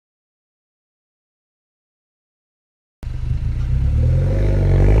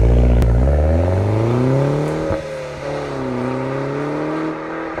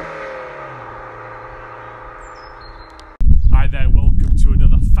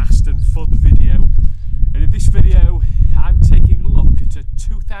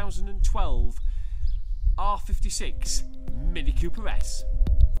2012 R56 Mini Cooper S.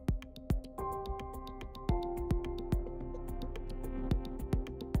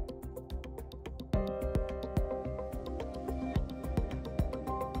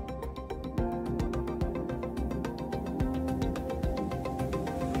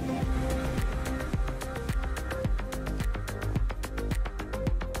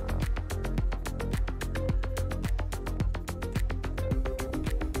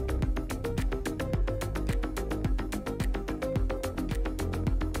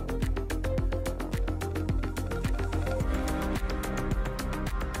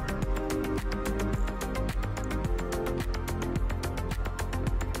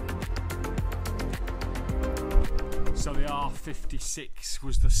 So the R56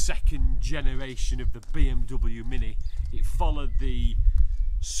 was the second generation of the BMW Mini. It followed the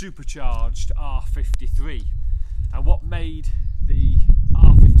supercharged R53, and what made the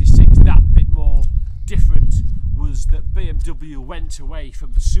R56 that bit more different was that BMW went away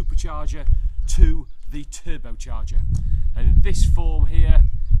from the supercharger to the turbocharger, and in this form here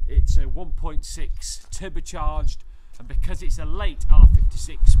it's a 1.6 turbocharged, and because it's a late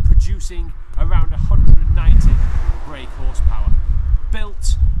R56 producing around 190 brake horsepower,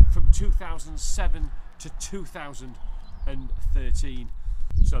 built from 2007 to 2013.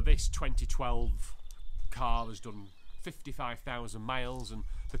 So this 2012 car has done 55,000 miles, and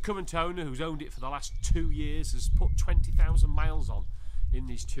the current owner, who's owned it for the last 2 years, has put 20,000 miles on in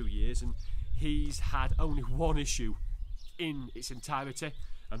these 2 years, and he's had only one issue in its entirety,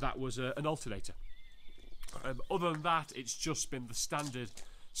 and that was an alternator. Other than that, it's just been the standard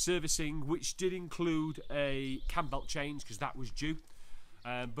servicing, which did include a cam belt change because that was due,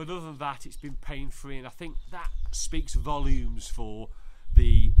 but other than that it's been pain free, and I think that speaks volumes for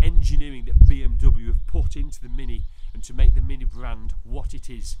the engineering that BMW have put into the Mini and to make the Mini brand what it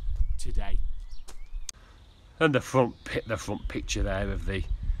is today. And the front picture there of the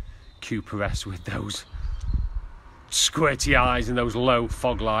Cooper S with those squirty eyes and those low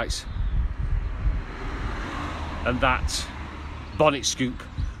fog lights, and that bonnet scoop,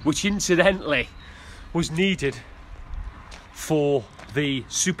 which incidentally was needed for the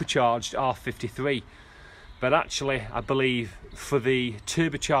supercharged R53, but actually I believe for the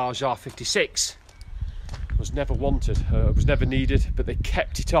turbocharged R56 was never wanted, was never needed, but they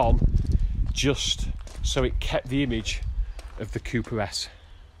kept it on just so it kept the image of the Cooper S.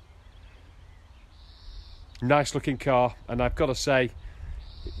 Nice looking car, and I've got to say,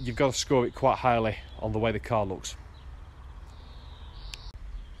 you've got to score it quite highly on the way the car looks.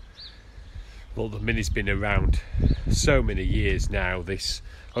 Well, the Mini's been around so many years now, this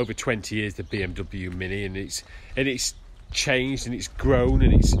over 20 years, the BMW Mini, and it's changed and it's grown,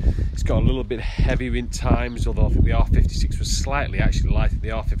 and it's got a little bit heavier in times, although I think the R56 was slightly actually lighter than the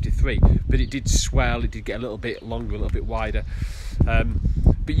R53, but it did swell, it did get a little bit longer, a little bit wider.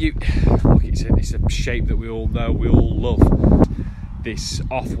 But look, it's a shape that we all know, we all love. This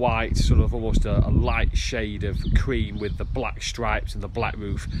off-white, sort of almost a light shade of cream with the black stripes and the black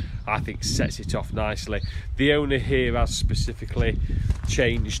roof, I think sets it off nicely. The owner here has specifically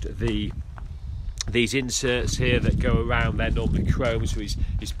changed these inserts here that go around. They're normally chrome, so he's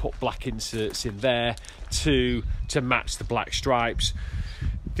put black inserts in there to match the black stripes.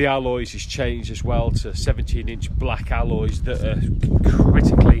 The alloys is changed as well to 17-inch black alloys that are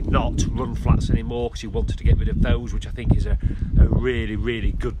critically not run flats anymore, because he wanted to get rid of those, which I think is a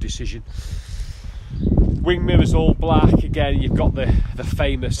really good decision. Wing mirrors all black. Again, you've got the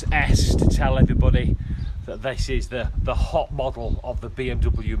famous S to tell everybody that this is the hot model of the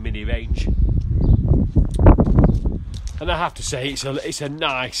BMW Mini range. And I have to say, it's a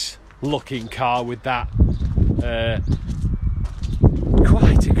nice looking car with that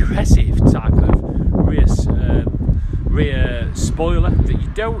quite aggressive type of rear spoiler that you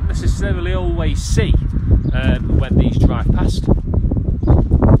don't necessarily always see when these drive past.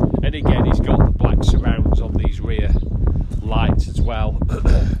 And again, he's got the black surrounds on these rear lights as well.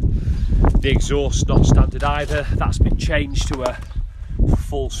 The exhaust's not standard either, that's been changed to a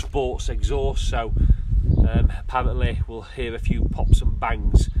full sports exhaust, so apparently we'll hear a few pops and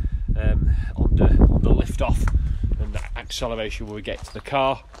bangs on the lift off and that acceleration when we get to the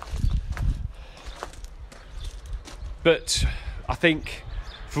car. But I think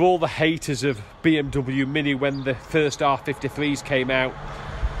for all the haters of BMW Mini when the first R53s came out,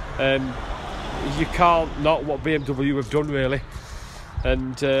 you can't knock what BMW have done really.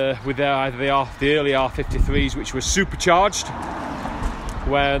 And with either the early R53s, which were supercharged,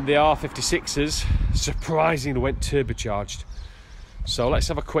 when the R56s surprisingly went turbocharged. So let's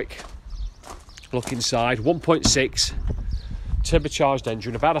have a quick look inside. 1.6 turbocharged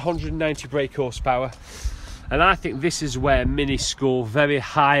engine, about 190 brake horsepower, and I think this is where Mini score very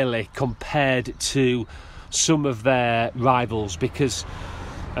highly compared to some of their rivals, because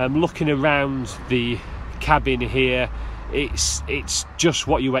looking around the cabin here, it's just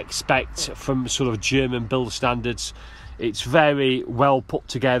what you expect from sort of German build standards. It's very well put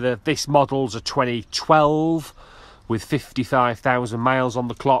together. This model's a 2012 with 55,000 miles on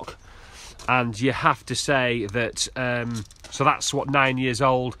the clock, and you have to say that so that's what, 9 years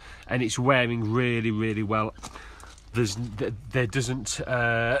old, and it's wearing really well. There's very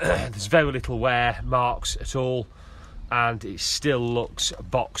little wear marks at all, and it still looks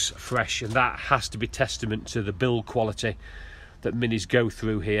box fresh, and that has to be testament to the build quality that Minis go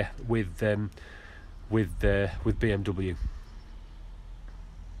through here with BMW.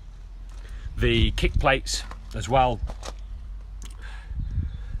 The kick plates as well,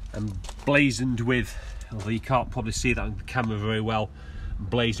 and blazoned with, although you can't probably see that on the camera very well,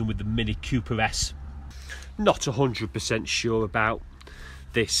 blazoned with the Mini Cooper S. Not 100% sure about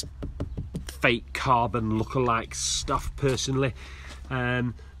this fake carbon lookalike stuff personally,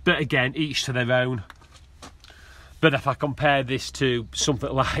 but again, each to their own. But if I compare this to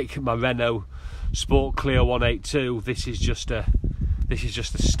something like my Renault Sport Clio 182, this is just a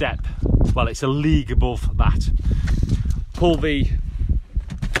step, well, it's a league above that. Pull the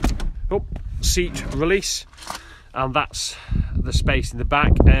seat release, and that's the space in the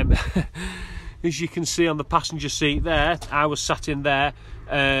back. As you can see on the passenger seat there, I was sat in there,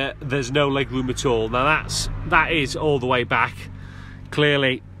 there's no leg room at all. Now that is all the way back.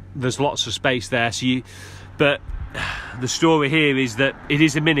 Clearly there's lots of space there, but the story here is that it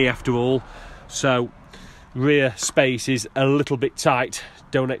is a Mini after all, so rear space is a little bit tight.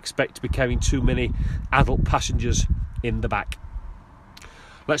 Don't expect to be carrying too many adult passengers in the back.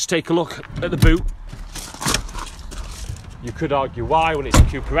 Let's take a look at the boot. You could argue why, when it's a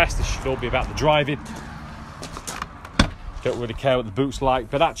Cooper S, this should all be about the driving. Don't really care what the boot's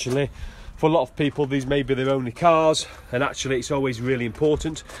like, but actually for a lot of people these may be their only cars, and actually it's always really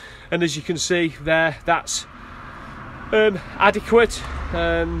important. And as you can see there, that's adequate,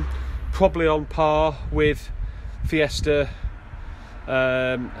 probably on par with Fiesta,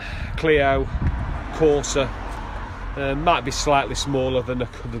 Clio, Corsa. Might be slightly smaller than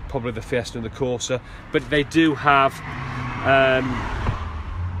probably the Fiesta and the Corsa, but they do have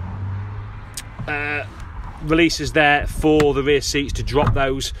releases there for the rear seats to drop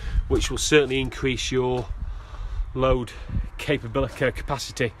those, which will certainly increase your load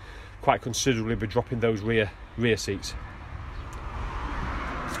capacity quite considerably by dropping those rear seats.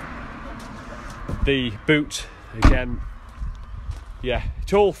 The boot, again, yeah,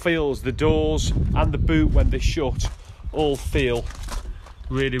 it all feels, the doors and the boot when they shut all feel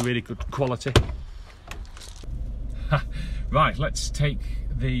really good quality. Right, let's take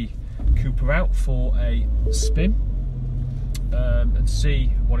the Cooper out for a spin and see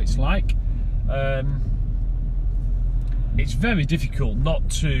what it's like. It's very difficult not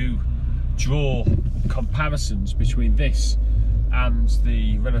to draw comparisons between this and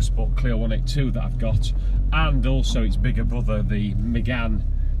the Renault Sport Clio 182 that I've got, and also its bigger brother, the Megane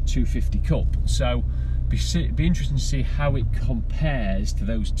 250 Cup. So be interesting to see how it compares to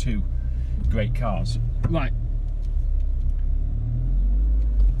those two great cars. Right,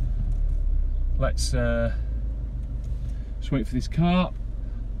 let's just wait for this car,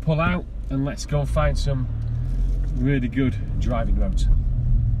 pull out, and let's go and find some really good driving roads.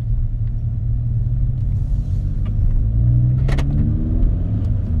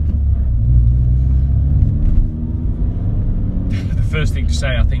 The first thing to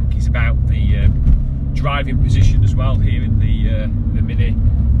say, I think, is about the driving position as well. Here in the Mini,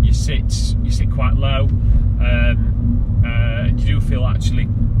 you sit quite low, and you do feel actually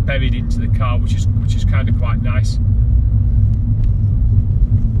buried into the car, which is kind of quite nice.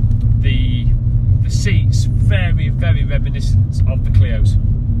 The seats very reminiscent of the Clios,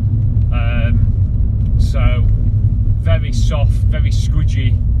 so very soft, very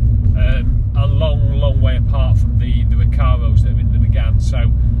squidgy, a long way apart from the Recaros that are in the Megane.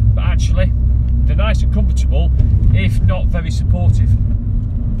 So, but actually they're nice and comfortable, if not very supportive.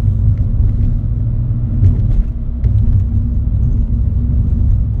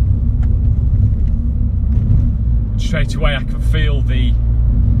 Straight away I can feel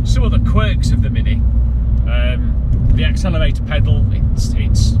some of the quirks of the Mini. The accelerator pedal,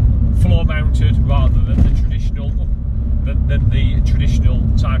 it's floor mounted rather than the traditional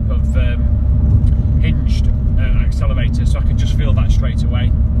type of hinged accelerator, so I can just feel that straight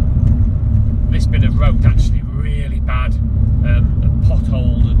away. This bit of road actually really bad, and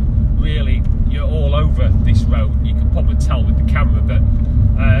potholed, and really you're all over this road. You can probably tell with the camera, but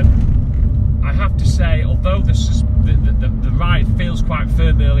I have to say, although the ride feels quite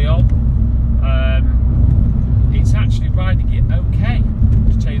firm early on, it's actually riding it okay,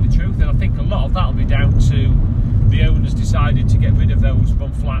 to tell you the truth. And I think a lot of that will be down to the owners decided to get rid of those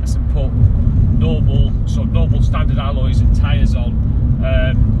run flats and put normal standard alloys and tyres on,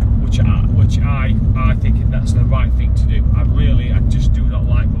 which I think that's the right thing to do. I just do not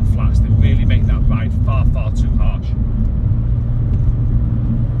like run flats. They really make that ride far too harsh.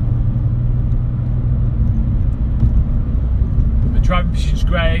 The driving position's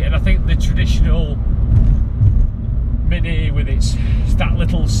great, and I think the traditional Mini with that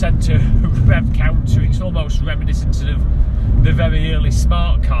little centre rev counter, it's almost reminiscent of the very early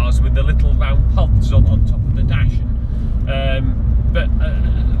smart cars with the little round pods on top of the dash. But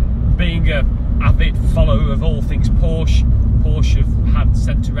being an avid follower of all things Porsche have had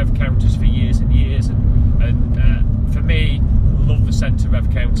centre rev counters for years and years, and for me, love the centre rev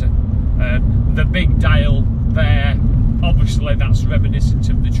counter. The big dial there, obviously that's reminiscent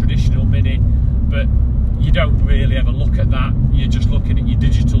of the traditional Mini, but you don't really ever look at that. You're just looking at your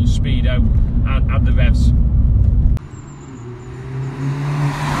digital speedo and the revs.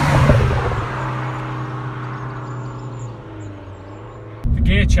 The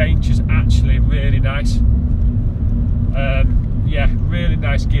gear change is actually really nice. Yeah, really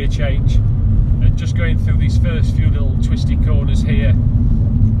nice gear change. And just going through these first few little twisty corners here,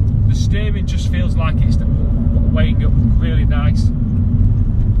 the steering just feels like it's weighing up really nice.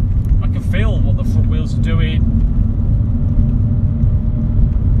 I can feel what the front wheels are doing.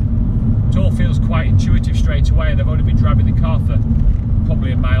 It all feels quite intuitive straight away, and I've only been driving the car for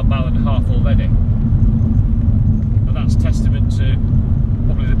probably a mile and a half already. And that's testament to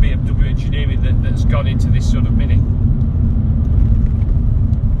probably the BMW engineering that's gone into this sort of Mini.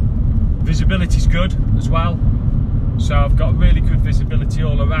 Visibility's good as well, so I've got really good visibility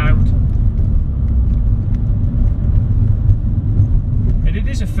all around. And it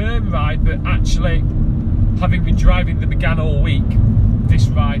is a firm ride, but actually, having been driving the Megane all week, this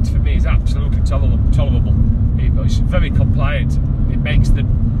ride for me is absolutely tolerable. It's very compliant. It makes the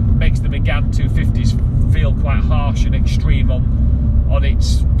Megane 250s feel quite harsh and extreme on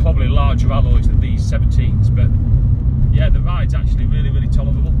its probably larger alloys than these 17s, but yeah, the ride's actually really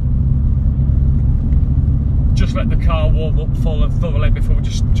tolerable. Just let the car warm up full and thoroughly before we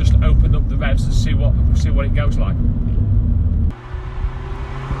just open up the revs and see what it goes like.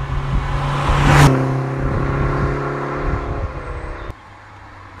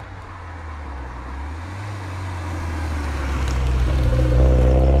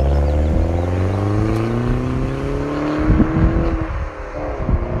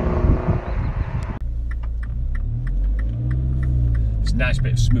 Nice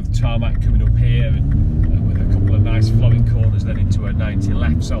bit of smooth tarmac coming up here, and with a couple of nice flowing corners then into a 90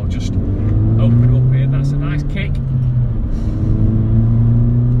 left, so I'll just open up here, and that's a nice kick.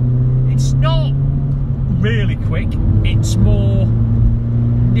 It's not really quick, it's more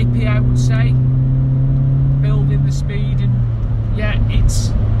nippy, I would say, building the speed, and yeah,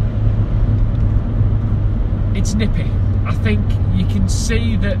 it's nippy. I think you can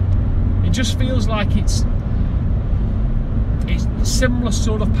see that it just feels like it's similar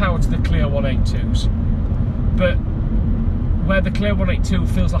sort of power to the Clio 182s, but where the Clio 182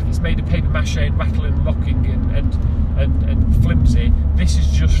 feels like it's made of paper mache and rattling and rocking and flimsy, this is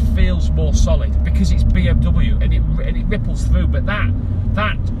just feels more solid because it's BMW and it ripples through. But that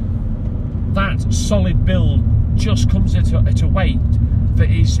solid build just comes at a weight that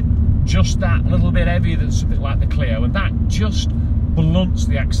is just that little bit heavier than something like the Clio, and that just blunts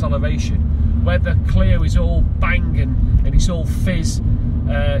the acceleration. Where the Clio is all bang and it's all fizz,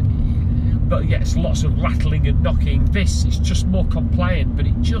 but yes, lots of rattling and knocking. This is just more compliant, but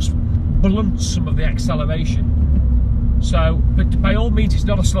it just blunts some of the acceleration. So, but by all means, it's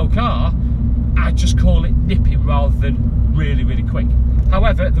not a slow car. I just call it nippy rather than really quick.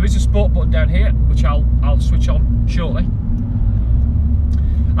 However, there is a sport button down here, which I'll switch on shortly.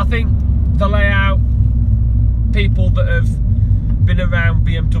 I think the layout, people that have been around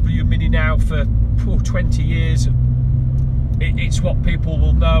BMW Mini now for 20 years, it's what people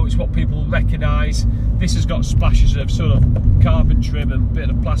will know, it's what people will recognise. This has got splashes of sort of carbon trim and a bit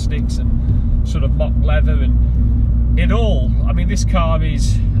of plastics and sort of mock leather, and it all, I mean, this car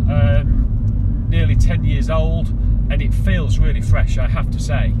is nearly 10 years old and it feels really fresh, I have to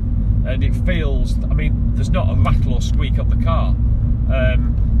say. And it feels, I mean, there's not a rattle or squeak on the car.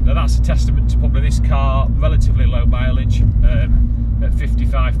 Now that's a testament to probably this car, relatively low mileage, at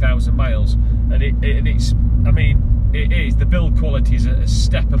 55,000 miles, and it's, I mean, it is, the build quality is a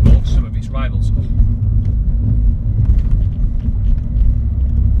step above some of its rivals.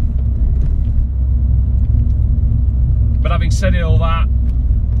 said all that,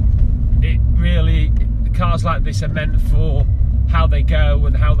 it really, cars like this are meant for how they go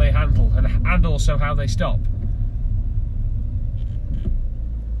and how they handle, and also how they stop.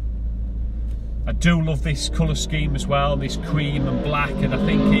 I do love this colour scheme as well, this cream and black, and I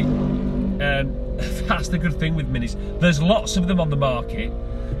think that's the good thing with Minis. There's lots of them on the market,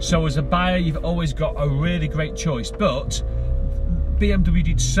 so as a buyer you've always got a really great choice, but BMW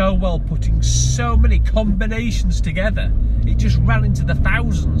did so well putting so many combinations together, it just ran into the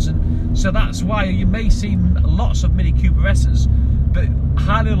thousands, and so that's why you may see lots of Mini Cooper S's, but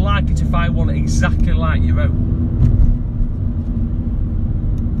highly unlikely to find one exactly like your own.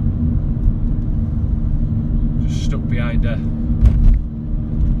 Just stuck behind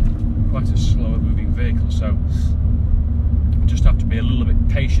quite a slower moving vehicle, so you just have to be a little bit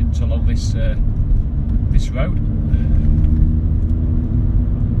patient along this this road.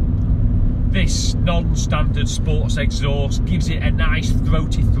 This non-standard sports exhaust gives it a nice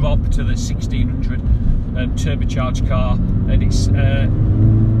throaty throb to the 1600 turbocharged car, and it's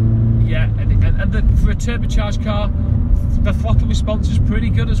yeah, and for a turbocharged car, the throttle response is pretty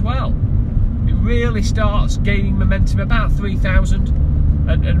good as well. It really starts gaining momentum about 3,000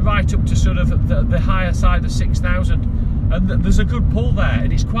 and right up to sort of the higher side of 6,000, and there's a good pull there,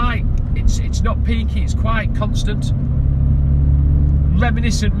 and it's not peaky, it's quite constant,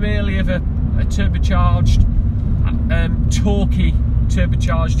 reminiscent really of a turbocharged, torquey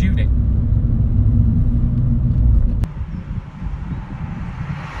turbocharged unit.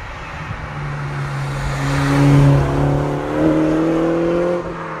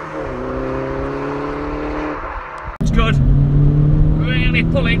 It's good, really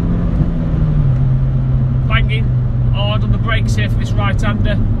pulling, banging hard on the brakes here for this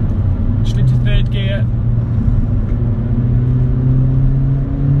right-hander, just into third gear.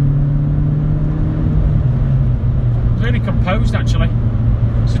 Really composed actually.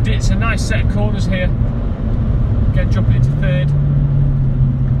 So it's a nice set of corners here. Again, dropping into third.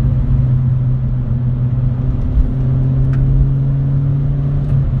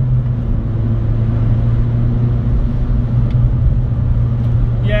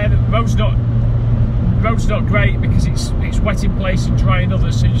 Yeah, the road's not great because it's wet in place and dry in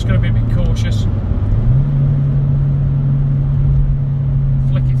others, so you just got to be a bit cautious.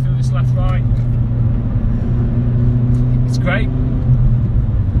 Flick it through this left-right. It's great.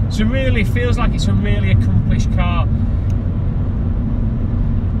 So it really feels like it's a really accomplished car.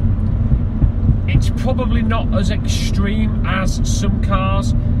 It's probably not as extreme as some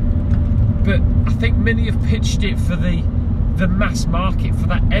cars, but I think Mini have pitched it for the mass market, for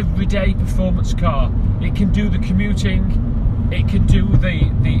that everyday performance car. It can do the commuting, it can do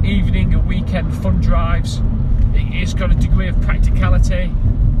the evening and weekend fun drives, it's got a degree of practicality,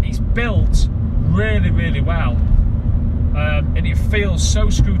 it's built really, really well. And it feels so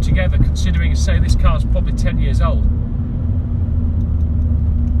screwed together, considering, say, this car's probably 10 years old.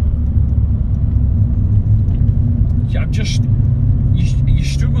 Yeah, you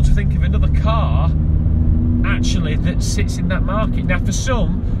struggle to think of another car actually that sits in that market. Now, for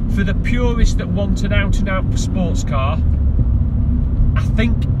some, for the purists that want an out-and-out sports car, I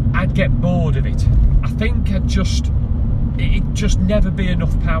think I'd get bored of it. I think it'd just never be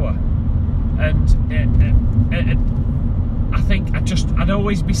enough power, and I think I'd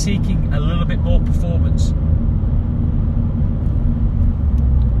always be seeking a little bit more performance.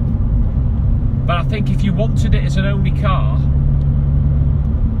 But I think if you wanted it as an only car,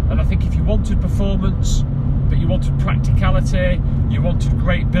 and I think if you wanted performance, but you wanted practicality, you wanted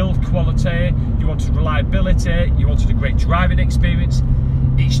great build quality, you wanted reliability, you wanted a great driving experience,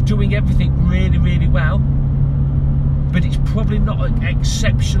 it's doing everything really, really well, but it's probably not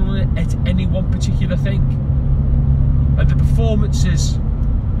exceptional at any one particular thing. And the performance is,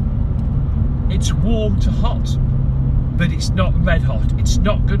 it's warm to hot, but it's not red hot. It's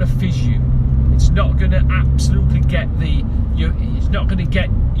not going to fizz you. It's not going to absolutely get it's not going to get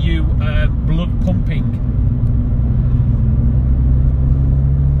you blood pumping.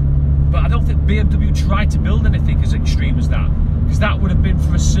 But I don't think BMW tried to build anything as extreme as that, because that would have been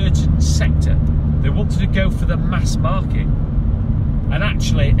for a certain sector. They wanted to go for the mass market, and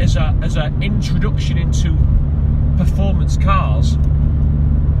actually, as an introduction into performance cars,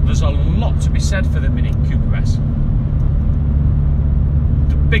 there's a lot to be said for the Mini Cooper S.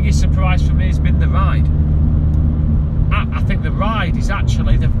 The biggest surprise for me has been the ride. I think the ride is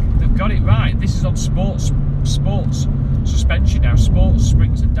actually, they've got it right. This is on sports suspension now, sports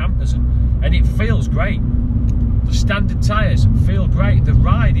springs and dampers, and it feels great. The standard tyres feel great. The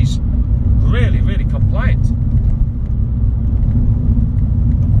ride is really, really compliant.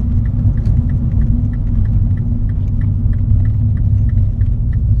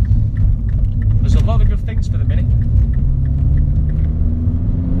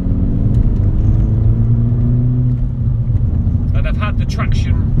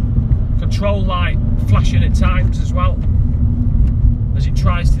 control light flashing at times as well, as it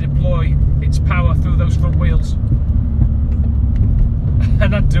tries to deploy its power through those front wheels.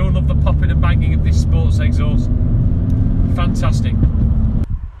 And I do love the popping and banging of this sports exhaust. Fantastic.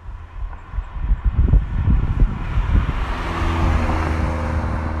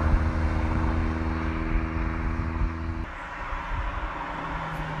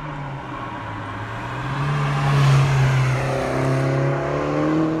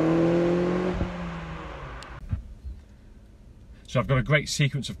 So I've got a great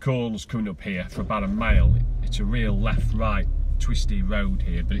sequence of corners coming up here for about a mile. It's a real left-right twisty road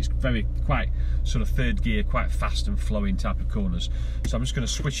here, but it's quite sort of third gear, quite fast and flowing type of corners. So I'm just going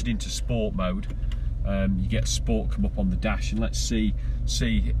to switch it into sport mode. You get sport come up on the dash, and let's see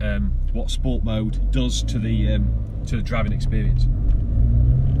what sport mode does to the driving experience.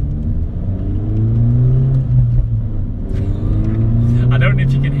 I don't know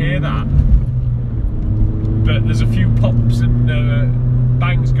if you can hear that, but there's a few pops and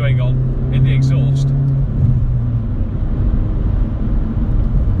bangs going on in the exhaust.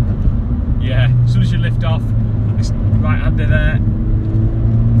 Yeah, as soon as you lift off, this right-hander there,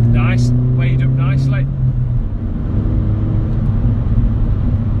 nice, weighed up nicely.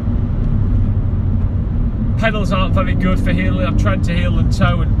 Pedals aren't very good for heeling. I've tried to heel and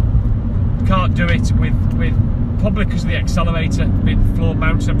toe and can't do it with probably because of the accelerator being floor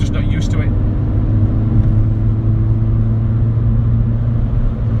mounted. I'm just not used to it.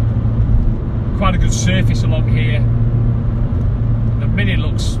 Quite a good surface along here. The Mini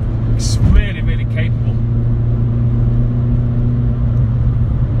looks really, really capable.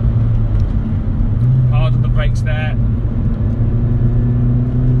 Hard on the brakes there.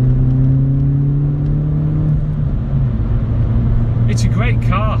 It's a great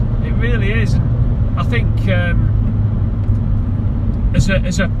car, it really is. I think as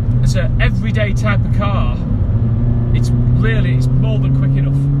a everyday type of car, it's more than quick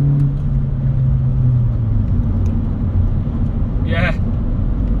enough. Yeah,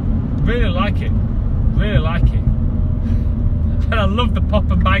 really like it, really like it. And I love the pop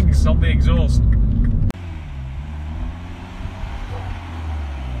and bangs on the exhaust.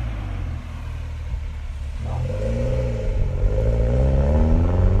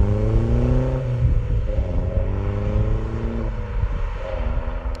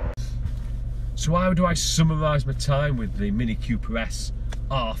 So how do I summarise my time with the Mini Cooper S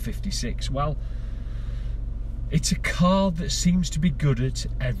R56? Well, it's a car that seems to be good at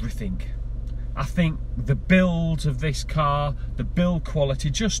everything. I think the build of this car, the build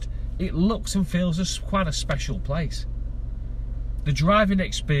quality, it looks and feels as quite a special place. The driving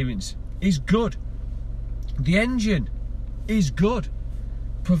experience is good. The engine is good,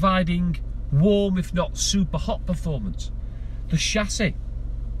 providing warm if not super hot performance. The chassis,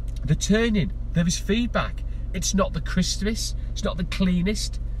 the turning, there is feedback. It's not the crispest, it's not the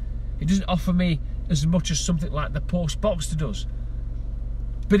cleanest. It doesn't offer me as much as something like the Porsche Boxster does,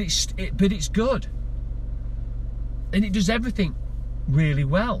 but it's good, and it does everything really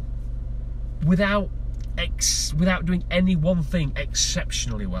well without doing any one thing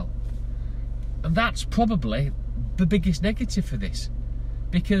exceptionally well. And that's probably the biggest negative for this,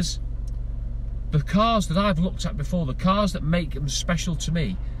 because the cars that I've looked at before, the cars that make them special to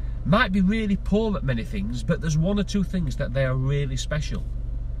me, might be really poor at many things, but there's one or two things that they are really special.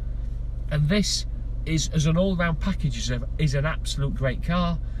 And this is, as an all-round package, is an absolute great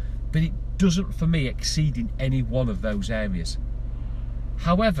car, but it doesn't, for me, exceed in any one of those areas.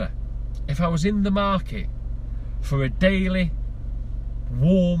 However, if I was in the market for a daily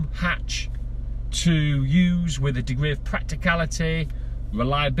warm hatch to use with a degree of practicality,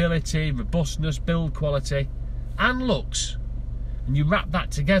 reliability, robustness, build quality and looks, and you wrap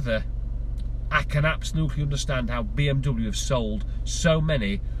that together, I can absolutely understand how BMW have sold so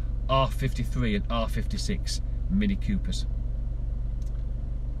many R53 and R56 Mini Coopers.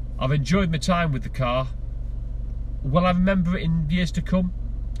 I've enjoyed my time with the car. Will I remember it in years to come?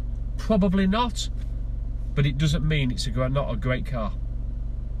 Probably not, but it doesn't mean it's not a great car.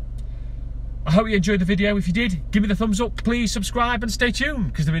 I hope you enjoyed the video. If you did, give me the thumbs up, please subscribe and stay tuned,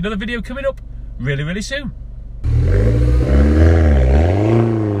 because there'll be another video coming up really, really soon.